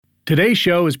Today's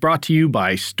show is brought to you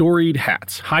by Storied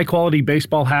Hats, high-quality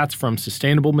baseball hats from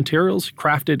sustainable materials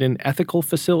crafted in ethical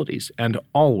facilities and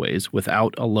always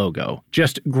without a logo.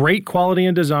 Just great quality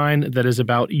and design that is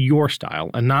about your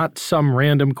style and not some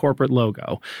random corporate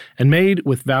logo, and made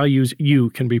with values you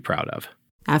can be proud of.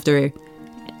 After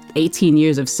 18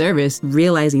 years of service,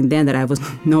 realizing then that I was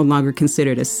no longer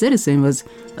considered a citizen was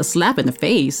a slap in the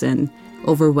face and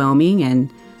overwhelming,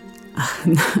 and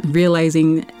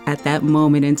realizing at that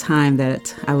moment in time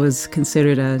that I was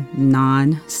considered a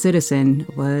non-citizen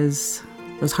was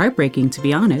heartbreaking, to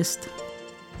be honest.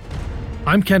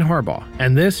 I'm Ken Harbaugh,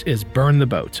 and this is Burn the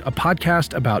Boats, a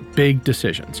podcast about big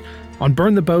decisions. On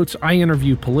Burn the Boats, I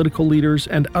interview political leaders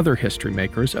and other history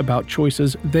makers about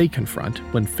choices they confront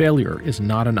when failure is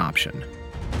not an option.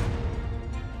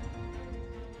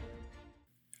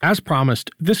 As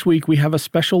promised, this week we have a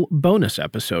special bonus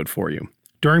episode for you.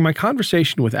 During my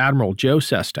conversation with Admiral Joe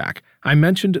Sestak, I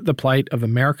mentioned the plight of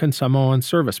American Samoan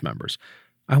service members.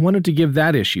 I wanted to give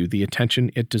that issue the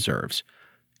attention it deserves.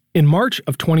 In March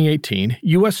of 2018,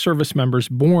 U.S. service members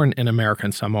born in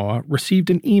American Samoa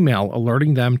received an email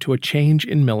alerting them to a change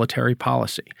in military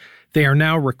policy. They are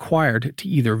now required to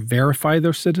either verify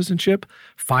their citizenship,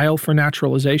 file for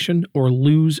naturalization, or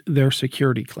lose their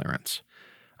security clearance.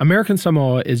 American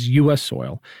Samoa is U.S.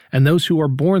 soil, and those who are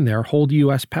born there hold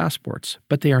U.S. passports,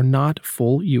 but they are not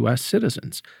full U.S.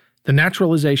 citizens. The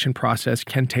naturalization process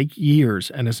can take years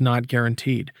and is not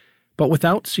guaranteed. But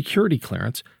without security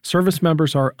clearance, service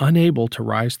members are unable to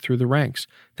rise through the ranks.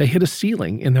 They hit a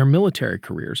ceiling in their military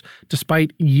careers,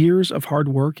 despite years of hard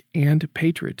work and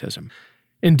patriotism.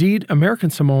 Indeed, American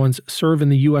Samoans serve in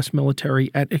the U.S. military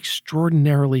at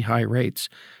extraordinarily high rates.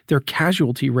 Their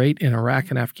casualty rate in Iraq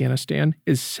and Afghanistan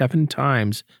is 7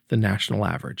 times the national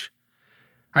average.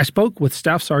 I spoke with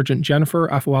Staff Sergeant Jennifer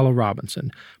Afualo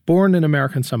Robinson, born in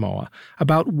American Samoa,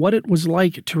 about what it was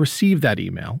like to receive that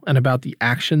email and about the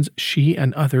actions she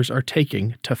and others are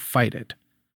taking to fight it.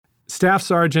 Staff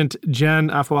Sergeant Jen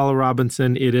Afualo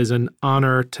Robinson, it is an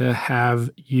honor to have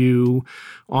you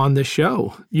on the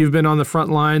show. You've been on the front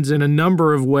lines in a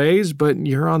number of ways, but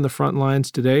you're on the front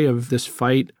lines today of this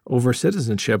fight over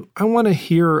citizenship. I want to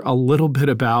hear a little bit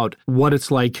about what it's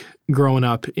like growing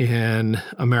up in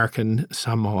American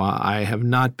Samoa. I have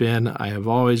not been. I have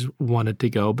always wanted to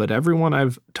go, but everyone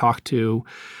I've talked to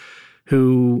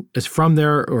who is from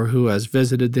there or who has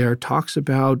visited there talks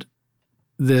about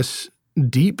this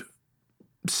deep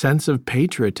sense of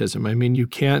patriotism. I mean, you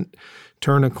can't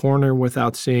turn a corner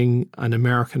without seeing an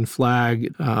American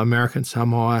flag. American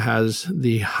Samoa has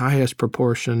the highest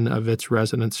proportion of its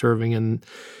residents serving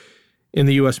in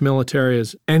the U.S. military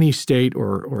as any state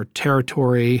or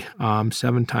territory,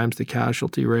 7 times the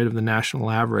casualty rate of the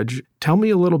national average. Tell me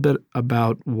a little bit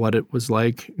about what it was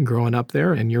like growing up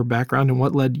there and your background and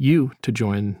what led you to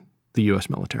join the U.S.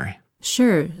 military.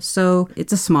 Sure. So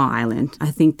it's a small island.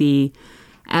 I think the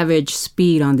average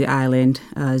speed on the island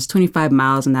is 25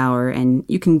 miles an hour, and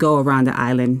you can go around the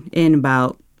island in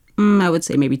about, I would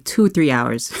say maybe 2-3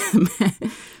 hours.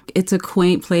 It's a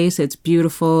quaint place. It's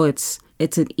beautiful. It's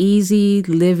an easy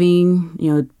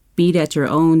living, beat at your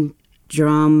own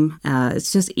drum.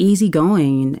 It's just easy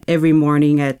going. Every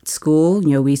morning at school,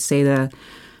 we say the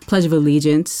Pledge of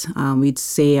Allegiance. We'd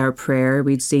say our prayer.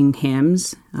 We'd sing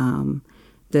hymns.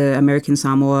 The American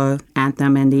Samoa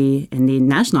anthem and the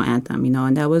national anthem,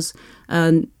 and that was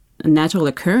a natural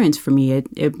occurrence for me.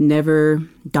 It never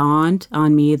dawned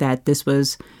on me that this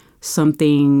was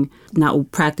something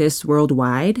not practiced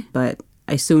worldwide, but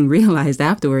I soon realized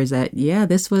afterwards that,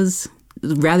 this was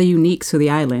rather unique to the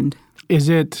island. Is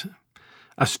it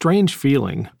a strange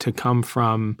feeling to come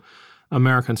from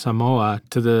American Samoa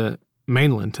to the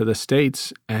mainland, to the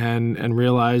States, and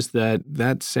realize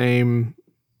that same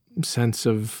sense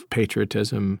of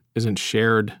patriotism isn't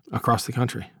shared across the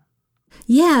country?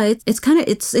 Yeah,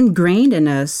 it's ingrained in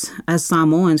us as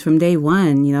Samoans from day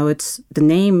one. It's the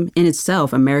name in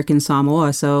itself, American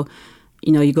Samoa. So,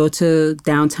 you go to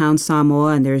downtown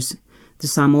Samoa and there's the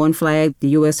Samoan flag, the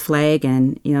U.S. flag,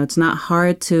 and, it's not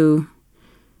hard to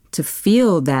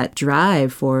feel that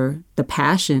drive for the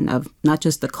passion of not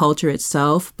just the culture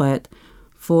itself, but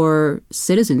for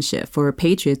citizenship, for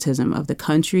patriotism of the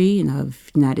country and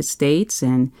of the United States,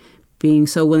 and being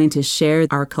so willing to share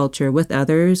our culture with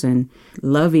others and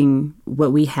loving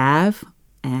what we have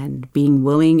and being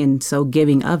willing and so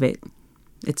giving of it.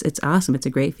 It's awesome. It's a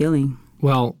great feeling.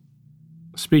 Well,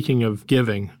 speaking of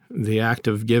giving, the act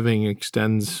of giving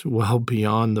extends well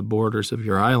beyond the borders of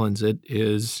your islands. It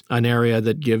is an area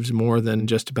that gives more than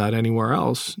just about anywhere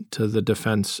else to the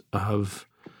defense of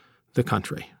the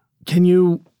country. Can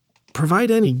you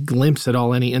provide any glimpse at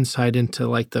all, any insight into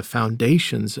like the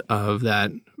foundations of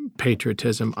that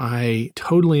patriotism? I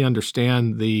totally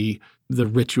understand the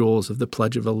rituals of the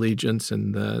Pledge of Allegiance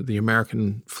and the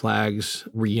American flags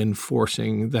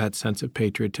reinforcing that sense of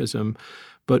patriotism.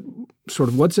 But sort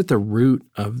of what's at the root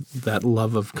of that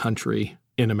love of country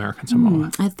in American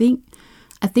Samoa? I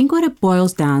think what it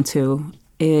boils down to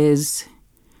is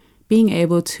being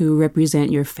able to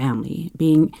represent your family,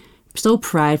 being so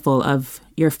prideful of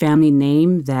your family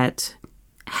name that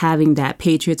having that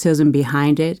patriotism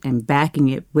behind it and backing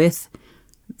it with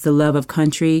the love of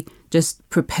country just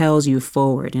propels you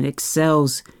forward and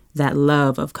excels that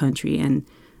love of country and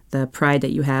the pride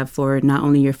that you have for not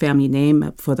only your family name,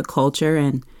 but for the culture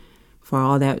and for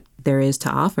all that there is to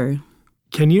offer.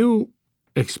 Can you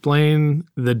explain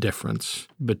the difference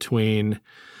between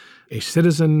a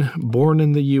citizen born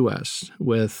in the U.S.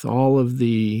 with all of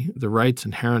the rights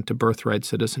inherent to birthright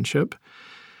citizenship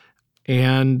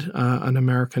and an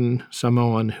American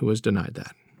Samoan who was denied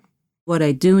that? What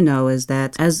I do know is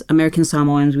that as American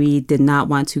Samoans, we did not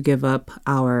want to give up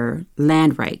our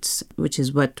land rights, which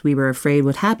is what we were afraid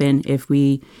would happen if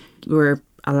we were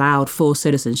allowed full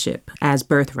citizenship as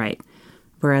birthright.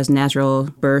 Whereas natural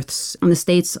births in the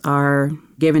States are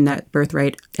given that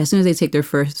birthright as soon as they take their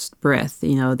first breath.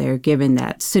 They're given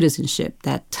that citizenship,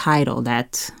 that title,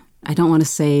 that, I don't want to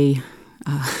say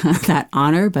that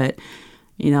honor, but,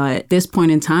 at this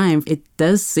point in time, it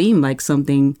does seem like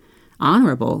something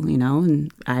honorable,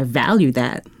 and I value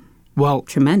that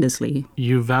tremendously.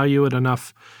 You value it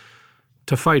enough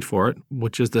to fight for it,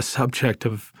 which is the subject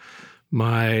of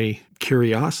my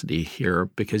curiosity here,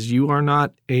 because you are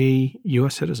not a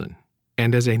U.S. citizen.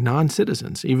 And as a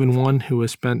non-citizen, even one who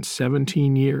has spent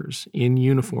 17 years in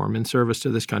uniform in service to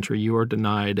this country, you are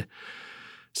denied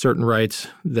certain rights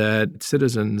that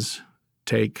citizens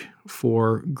take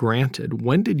for granted.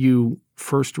 When did you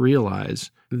first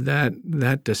realize that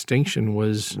that distinction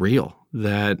was real,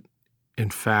 that, in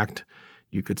fact,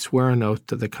 you could swear an oath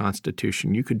to the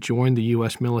Constitution, you could join the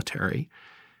U.S. military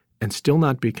and still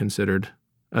not be considered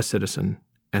a citizen,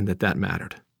 and that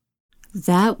mattered?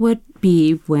 That would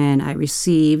be when I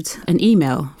received an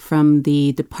email from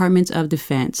the Department of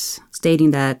Defense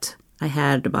stating that I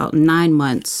had about 9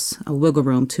 months of wiggle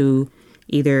room to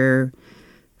either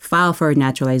file for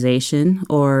naturalization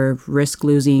or risk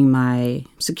losing my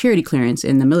security clearance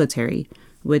in the military,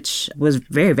 which was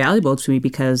very valuable to me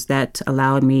because that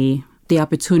allowed me the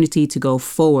opportunity to go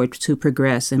forward to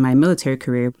progress in my military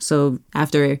career. So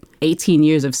after 18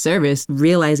 years of service,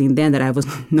 realizing then that I was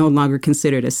no longer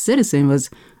considered a citizen was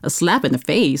a slap in the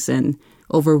face and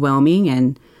overwhelming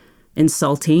and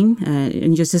insulting,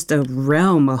 and just a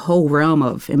whole realm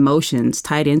of emotions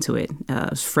tied into it. It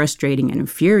was frustrating and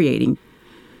infuriating.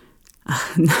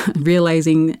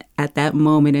 Realizing at that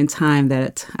moment in time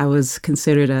that I was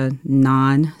considered a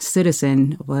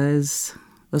non-citizen was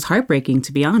heartbreaking,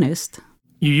 to be honest.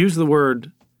 You use the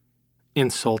word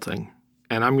insulting,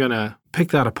 and I'm going to pick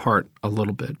that apart a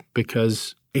little bit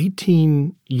because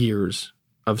 18 years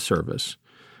of service,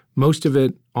 most of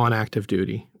it on active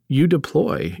duty. You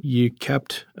deploy, you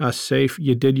kept us safe,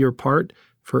 you did your part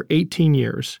for 18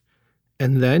 years,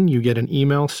 and then you get an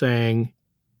email saying,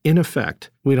 in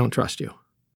effect, we don't trust you.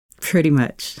 Pretty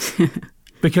much.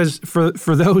 Because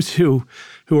for those who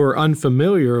are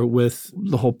unfamiliar with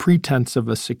the whole pretense of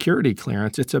a security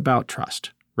clearance, it's about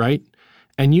trust, right?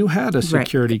 And you had a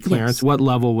security clearance. Yes. What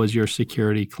level was your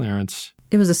security clearance?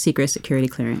 It was a secret security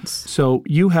clearance. So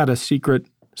you had a secret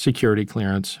security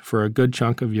clearance for a good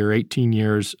chunk of your 18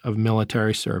 years of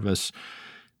military service,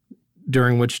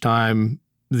 during which time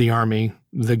the Army,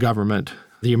 the government,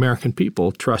 the American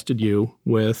people trusted you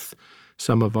with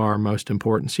some of our most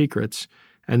important secrets.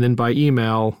 And then by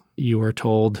email, you were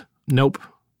told, nope,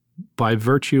 by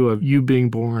virtue of you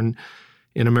being born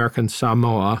in American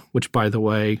Samoa, which, by the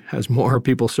way, has more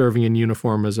people serving in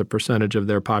uniform as a percentage of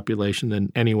their population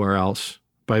than anywhere else,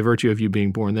 by virtue of you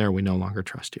being born there, we no longer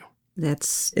trust you.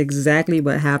 That's exactly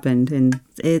what happened. And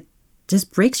it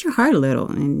just breaks your heart a little.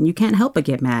 And you can't help but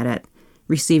get mad at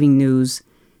receiving news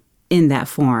in that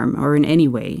form or in any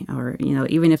way. Or,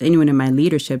 even if anyone in my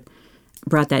leadership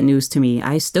brought that news to me,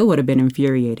 I still would have been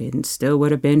infuriated and still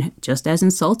would have been just as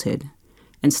insulted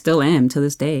and still am to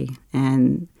this day.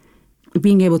 And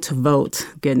being able to vote,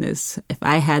 goodness, if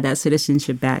I had that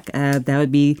citizenship back, that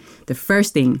would be the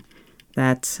first thing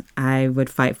that I would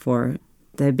fight for,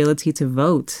 the ability to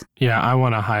vote. Yeah, I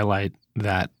want to highlight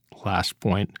that last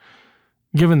point.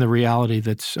 Given the reality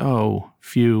that so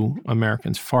few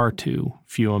Americans, far too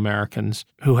few Americans,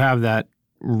 who have that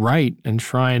right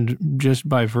enshrined just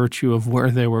by virtue of where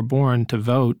they were born to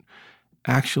vote,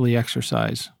 actually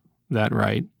exercise that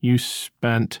right, you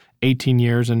spent 18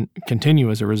 years and continue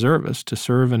as a reservist to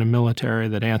serve in a military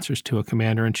that answers to a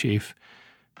commander-in-chief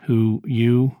who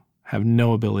you have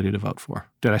no ability to vote for.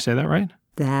 Did I say that right?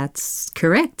 That's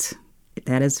correct.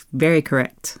 That is very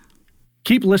correct.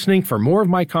 Keep listening for more of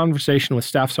my conversation with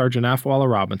Staff Sergeant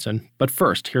Afwala Robinson, but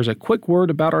first, here's a quick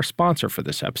word about our sponsor for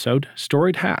this episode,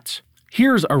 Storied Hats.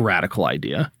 Here's a radical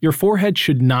idea. Your forehead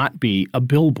should not be a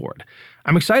billboard.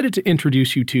 I'm excited to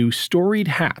introduce you to Storied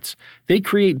Hats. They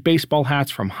create baseball hats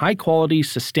from high-quality,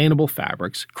 sustainable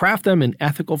fabrics, craft them in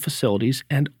ethical facilities,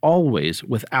 and always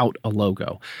without a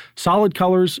logo. Solid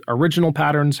colors, original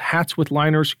patterns, hats with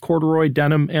liners, corduroy,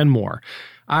 denim, and more.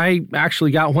 I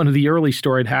actually got one of the early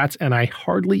Storied hats, and I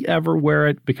hardly ever wear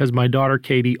it because my daughter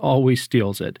Katie always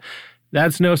steals it.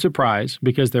 That's no surprise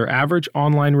because their average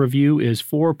online review is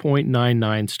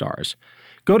 4.99 stars.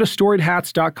 Go to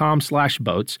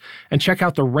storiedhats.com/boats and check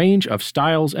out the range of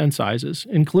styles and sizes,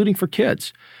 including for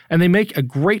kids. And they make a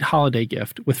great holiday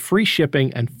gift with free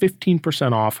shipping and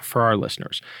 15% off for our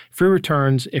listeners. Free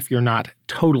returns if you're not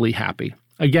totally happy.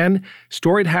 Again,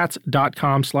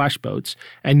 storiedhats.com/boats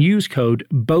and use code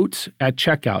BOATS at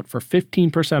checkout for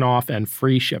 15% off and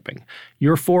free shipping.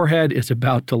 Your forehead is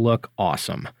about to look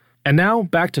awesome. And now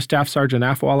back to Staff Sergeant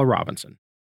Afwala Robinson.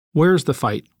 Where's the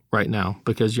fight right now?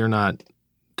 Because you're not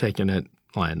taking it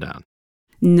lying down.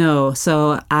 No.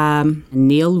 So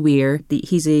Neil Weir,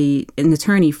 he's an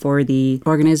attorney for the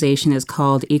organization is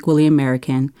called Equally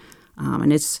American.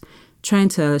 And it's trying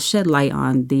to shed light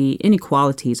on the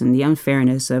inequalities and the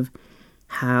unfairness of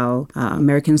how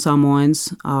American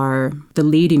Samoans are the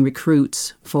leading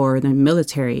recruits for the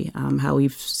military, how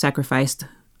we've sacrificed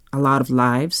a lot of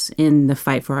lives in the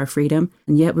fight for our freedom,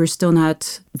 and yet we're still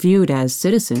not viewed as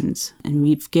citizens, and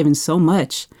we've given so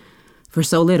much for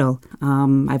so little.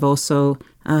 I've also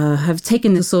have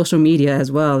taken to social media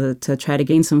as well to try to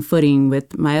gain some footing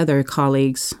with my other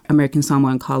colleagues, American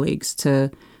Samoan colleagues,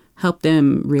 to help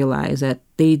them realize that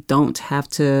they don't have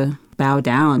to bow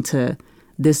down to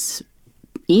this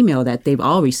email that they've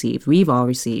all received, we've all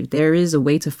received. There is a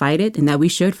way to fight it, and that we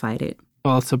should fight it.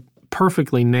 Well, it's a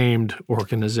perfectly named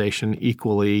organization,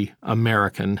 Equally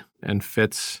American, and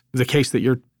fits the case that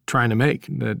you're trying to make,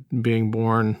 that being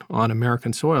born on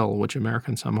American soil, which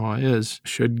American Samoa is,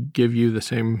 should give you the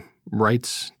same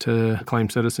rights to claim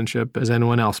citizenship as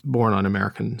anyone else born on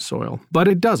American soil. But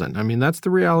it doesn't. I mean, that's the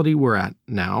reality we're at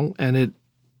now. And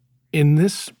in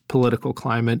this political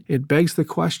climate, it begs the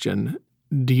question,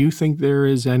 do you think there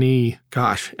is any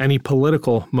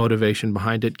political motivation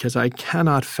behind it? Because I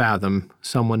cannot fathom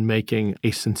someone making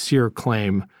a sincere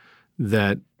claim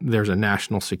that there's a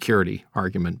national security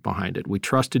argument behind it. We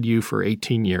trusted you for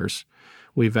 18 years.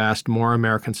 We've asked more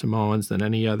American Samoans than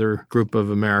any other group of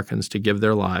Americans to give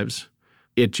their lives.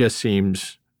 It just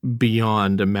seems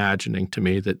beyond imagining to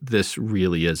me that this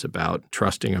really is about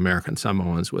trusting American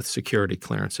Samoans with security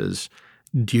clearances.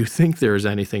 Do you think there's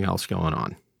anything else going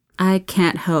on? I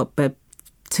can't help but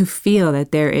to feel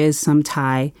that there is some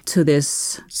tie to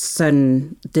this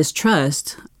sudden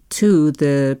distrust to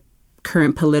the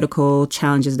current political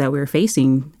challenges that we're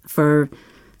facing. For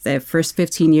the first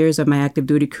 15 years of my active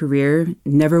duty career,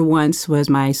 never once was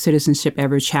my citizenship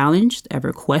ever challenged,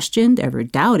 ever questioned, ever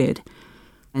doubted.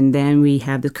 And then we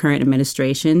have the current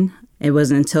administration. It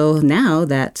wasn't until now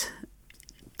that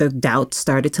the doubt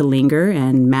started to linger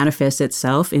and manifest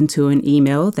itself into an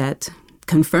email that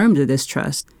confirmed the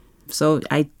distrust. So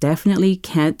I definitely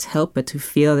can't help but to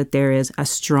feel that there is a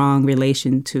strong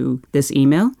relation to this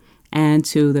email and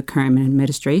to the current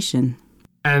administration.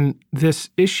 And this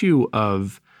issue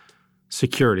of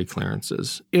security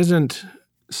clearances isn't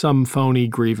some phony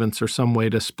grievance or some way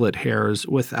to split hairs.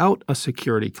 Without a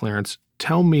security clearance,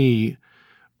 tell me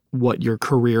what your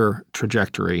career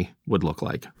trajectory would look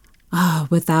like. Oh,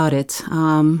 without it.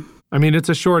 I mean, it's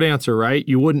a short answer, right?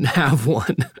 You wouldn't have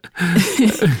one.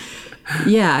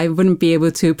 Yeah, I wouldn't be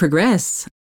able to progress.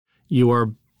 You are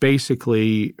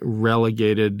basically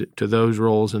relegated to those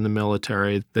roles in the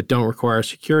military that don't require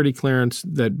security clearance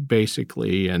that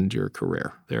basically end your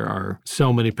career. There are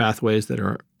so many pathways that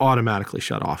are automatically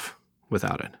shut off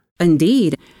without it.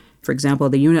 Indeed. For example,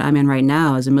 the unit I'm in right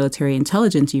now is a military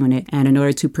intelligence unit, and in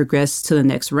order to progress to the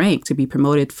next rank, to be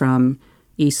promoted from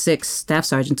E6 Staff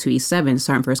Sergeant to E7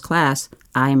 Sergeant First Class,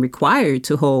 I am required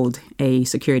to hold a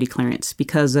security clearance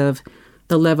because of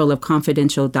the level of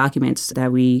confidential documents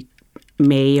that we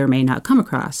may or may not come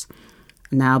across.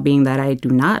 Now, being that I do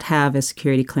not have a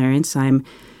security clearance, I'm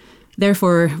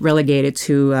therefore relegated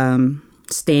to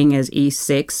staying as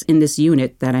E6 in this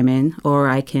unit that I'm in, or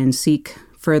I can seek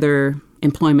further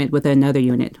employment with another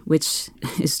unit, which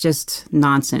is just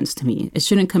nonsense to me. It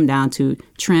shouldn't come down to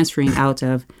transferring out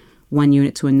of one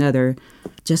unit to another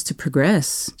just to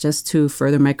progress, just to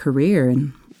further my career.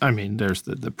 I mean, there's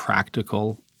the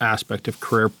practical aspect of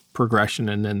career progression,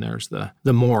 and then there's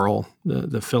the moral,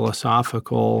 the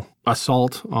philosophical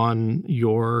assault on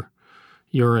your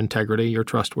integrity, your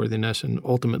trustworthiness, and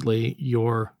ultimately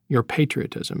your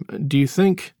patriotism. Do you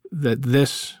think that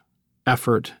this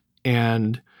effort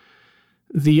and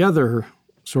the other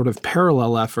sort of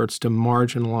parallel efforts to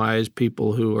marginalize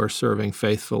people who are serving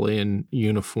faithfully in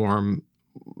uniform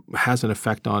has an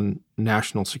effect on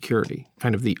national security,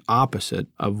 kind of the opposite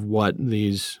of what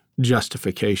these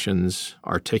justifications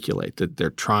articulate, that they're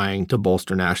trying to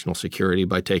bolster national security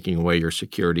by taking away your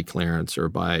security clearance or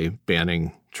by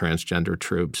banning transgender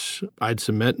troops? I'd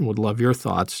submit and would love your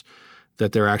thoughts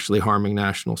that they're actually harming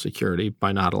national security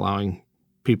by not allowing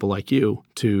people like you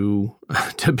to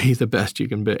be the best you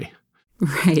can be.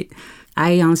 Right.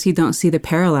 I honestly don't see the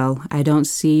parallel. I don't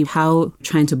see how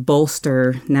trying to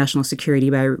bolster national security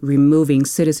by removing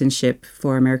citizenship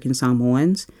for American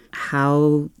Samoans,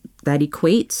 how that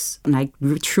equates. And I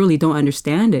truly don't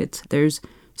understand it. There's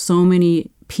so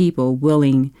many people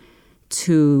willing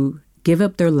to give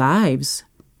up their lives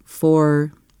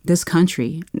for this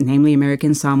country, namely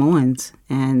American Samoans.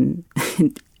 And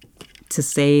to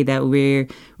say that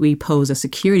we pose a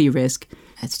security risk,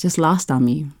 it's just lost on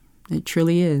me. It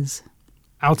truly is.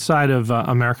 Outside of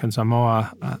American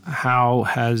Samoa, how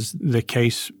has the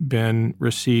case been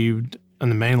received on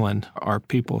the mainland? Are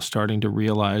people starting to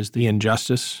realize the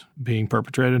injustice being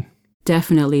perpetrated?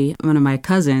 Definitely. One of my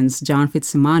cousins, John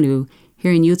Fitzsimanu,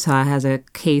 here in Utah, has a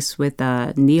case with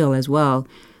Neil as well.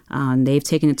 They've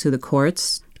taken it to the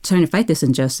courts, trying to fight this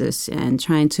injustice and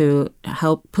trying to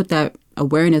help put that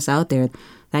awareness out there.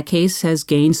 That case has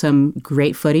gained some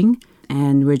great footing.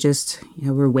 And we're just,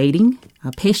 we're waiting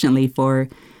patiently for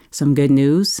some good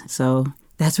news. So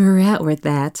that's where we're at with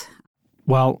that.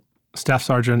 Well, Staff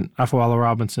Sergeant Afawala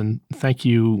Robinson, thank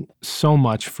you so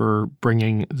much for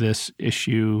bringing this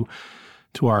issue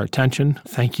to our attention.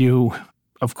 Thank you,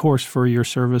 of course, for your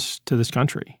service to this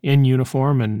country in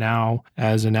uniform and now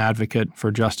as an advocate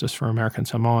for justice for American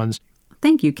Samoans.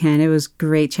 Thank you, Ken. It was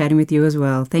great chatting with you as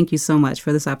well. Thank you so much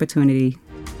for this opportunity.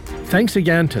 Thanks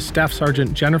again to Staff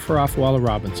Sergeant Jennifer Afawala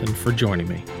Robinson for joining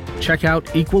me. Check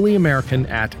out Equally American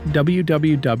at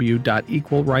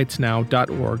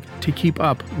www.equalrightsnow.org to keep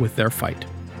up with their fight.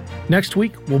 Next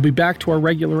week, we'll be back to our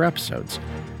regular episodes.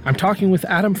 I'm talking with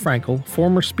Adam Frankel,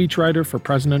 former speechwriter for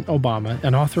President Obama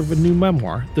and author of a new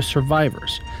memoir, The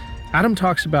Survivors. Adam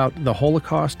talks about the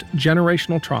Holocaust,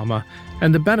 generational trauma,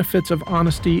 and the benefits of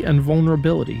honesty and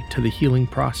vulnerability to the healing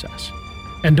process.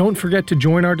 And don't forget to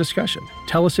join our discussion.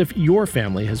 Tell us if your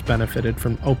family has benefited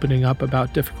from opening up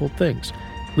about difficult things.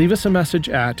 Leave us a message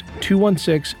at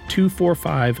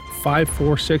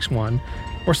 216-245-5461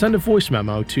 or send a voice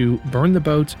memo to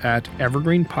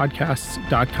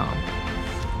burntheboats@evergreenpodcasts.com.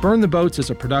 Burn the Boats is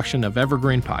a production of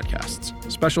Evergreen Podcasts.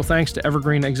 Special thanks to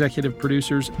Evergreen executive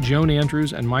producers Joan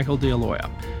Andrews and Michael D'Aloia.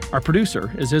 Our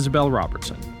producer is Isabel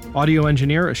Robertson. Audio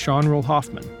engineer is Sean Rule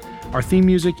Hoffman. Our theme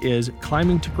music is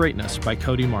Climbing to Greatness by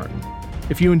Cody Martin.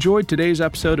 If you enjoyed today's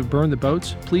episode of Burn the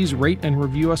Boats, please rate and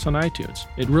review us on iTunes.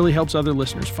 It really helps other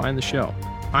listeners find the show.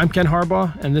 I'm Ken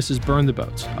Harbaugh, and this is Burn the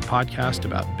Boats, a podcast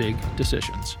about big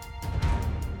decisions.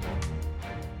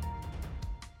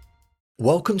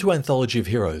 Welcome to Anthology of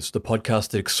Heroes, the podcast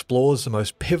that explores the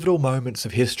most pivotal moments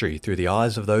of history through the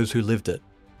eyes of those who lived it.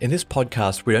 In this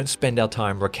podcast, we don't spend our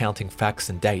time recounting facts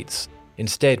and dates.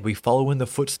 Instead, we follow in the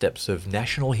footsteps of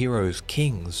national heroes,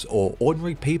 kings, or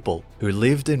ordinary people who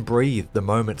lived and breathed the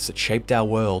moments that shaped our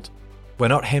world. We're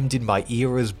not hemmed in by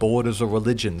eras, borders, or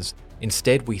religions.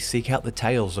 Instead, we seek out the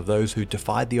tales of those who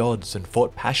defied the odds and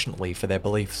fought passionately for their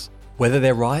beliefs. Whether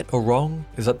they're right or wrong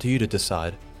is up to you to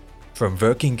decide. From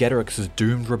Vercingetorix's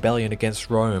doomed rebellion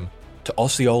against Rome, to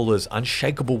Osceola's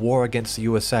unshakable war against the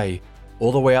USA,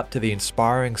 all the way up to the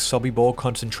inspiring Sobibor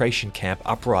concentration camp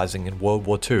uprising in World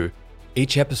War II,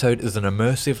 each episode is an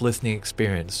immersive listening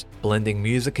experience, blending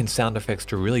music and sound effects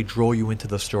to really draw you into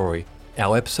the story.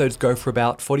 Our episodes go for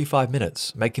about 45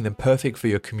 minutes, making them perfect for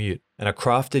your commute, and are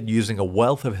crafted using a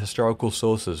wealth of historical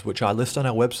sources, which I list on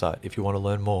our website if you want to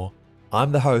learn more.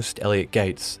 I'm the host, Elliot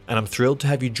Gates, and I'm thrilled to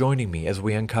have you joining me as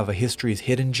we uncover history's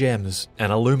hidden gems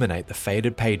and illuminate the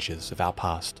faded pages of our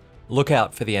past. Look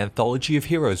out for the Anthology of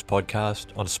Heroes podcast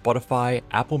on Spotify,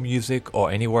 Apple Music,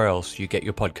 or anywhere else you get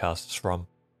your podcasts from.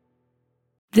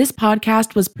 This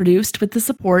podcast was produced with the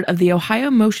support of the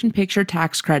Ohio Motion Picture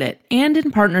Tax Credit and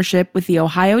in partnership with the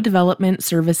Ohio Development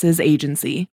Services Agency.